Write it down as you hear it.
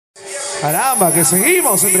Caramba, que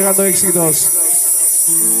seguimos entregando éxitos.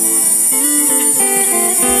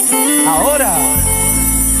 Ahora.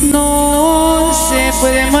 No se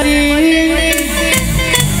puede morir,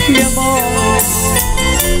 mi amor.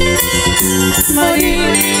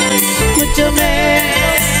 Morir mucho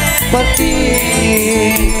menos por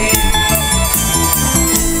ti.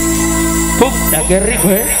 Puta, qué rico,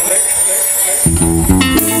 ¿eh?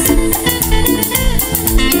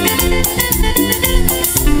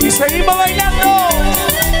 Y seguimos bailando.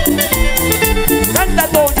 Canta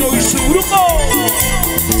Toño y su grupo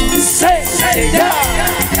Centella.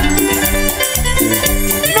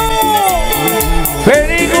 ¡No!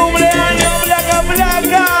 ¡Feliz cumpleaños, Plaka,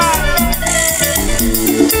 Plaka!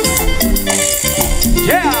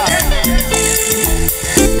 ¡Yeah!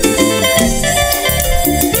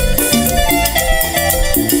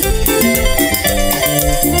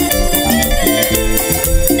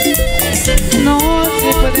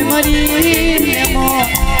 Morir, mi amor,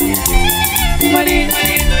 morir,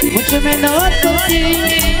 mucho menos por ti.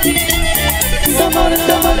 Tu amor,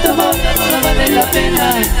 no vale la pena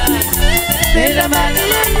derramar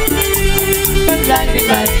con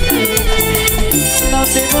lágrimas. No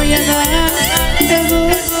te voy a dar el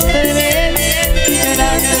gusto de ver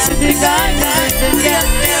llorando sin mi caña especial.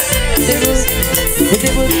 Te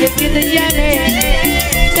busque que te llame,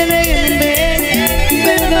 te deje mi ver,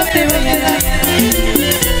 pero no te voy a dar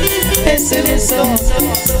ese beso.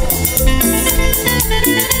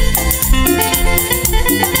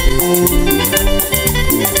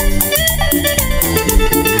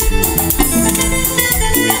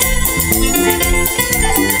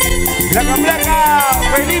 Plaka, Plaka,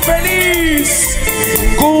 feliz, feliz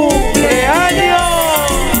cumpleaños.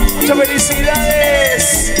 Muchas felicidades.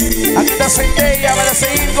 Aquí está Centella para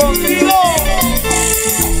seguir contigo.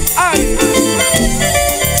 ¡Ay!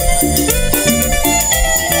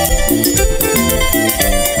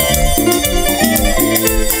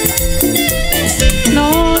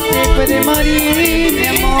 Puede morir, mi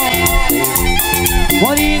amor,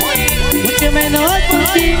 morir, mucho menos por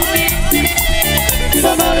ti. Tu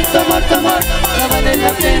amor, no vale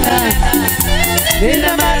la pena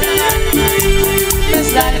derramar las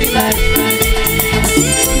lágrimas.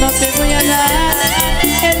 No te voy a dar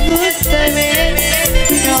el gusto de ver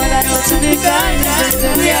llorando sin mi caña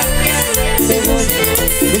especial. Te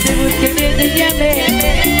busque que te llame,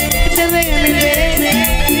 te deje mi bebé,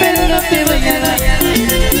 pero no te voy a dar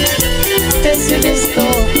ese beso.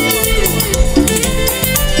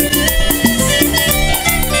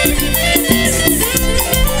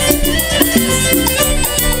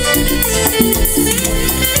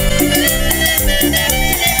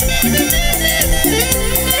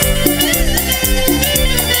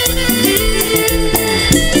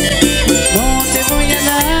 No te voy a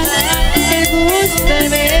dar el gusto de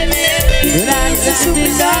ver durante su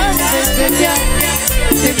vida especial.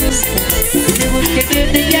 Te busque que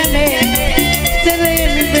te llame, te doy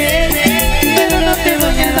mi bebé, pero no te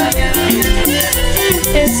voy a dar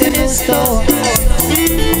ese gusto.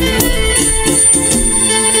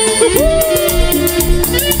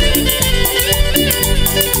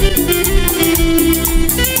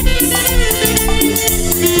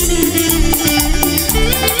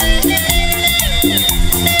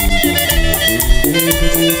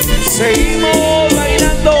 Seguimos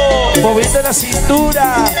bailando, moviendo la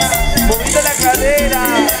cintura, moviendo la cadera,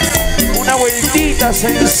 una vueltita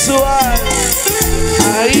sensual,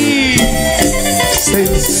 ahí,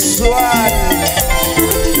 sensual.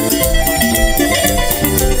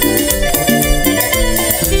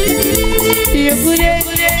 Yo juré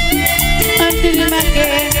antes de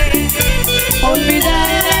nacer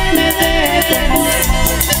olvidarme de tu amor.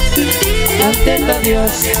 Ante todo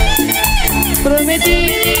Dios prometí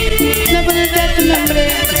no poner tu nombre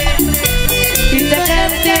y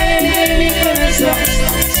sacarte de mi corazón.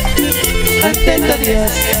 Ante todo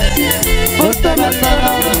Dios por tu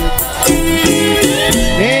abandono.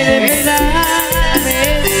 De verdad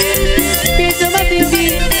pienso más en ti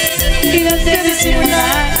y no sé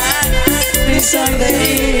disimular mi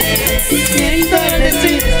sonreír. Miento en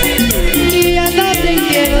decir y ya no te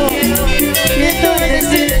quiero. Miento en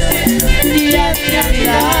decir y ya te he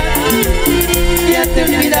olvidado. Ya te he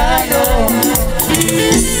olvidado.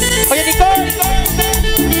 Oye, Nicole.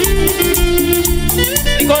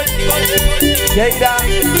 Ya irá.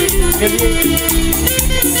 Qué bien.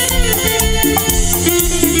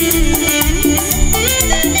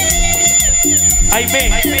 Aime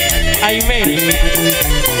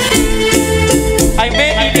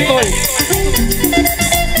y Nicole.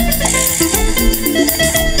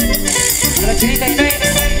 La chinita Aime.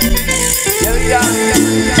 Ya dirá.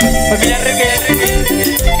 Familia Reque.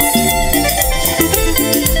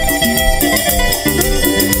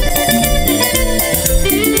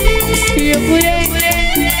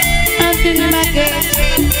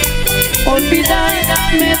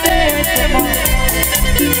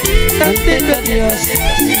 ante tu Dios.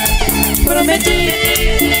 Prometí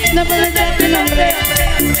no pronunciar tu nombre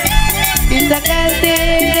y sacarte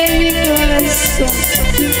de mi corazón.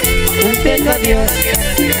 Ante tu Dios,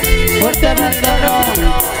 por tu abandono.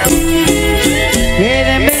 Pero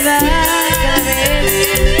en verdad cada vez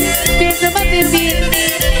pienso más en ti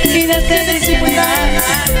y no sé disimular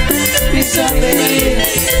mi sonreír.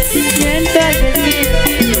 Siento decir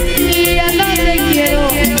y ya no te quiero.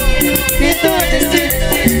 Siento decir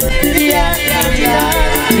y ya te he olvidado.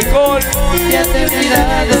 Nicole, Ya te he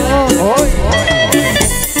olvidado. hoy.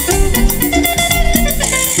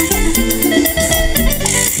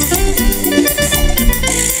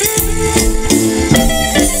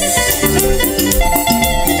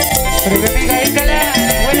 Pero mi amiga, ícala,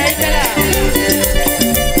 buena ícala.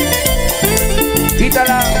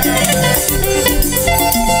 Quítala.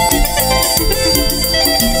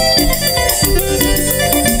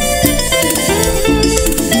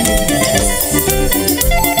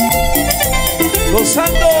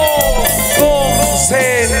 Gozando con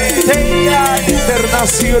Centella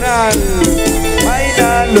Internacional.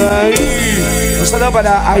 Bailalo ahí. Un saludo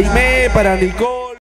para Aimé, para Nicole.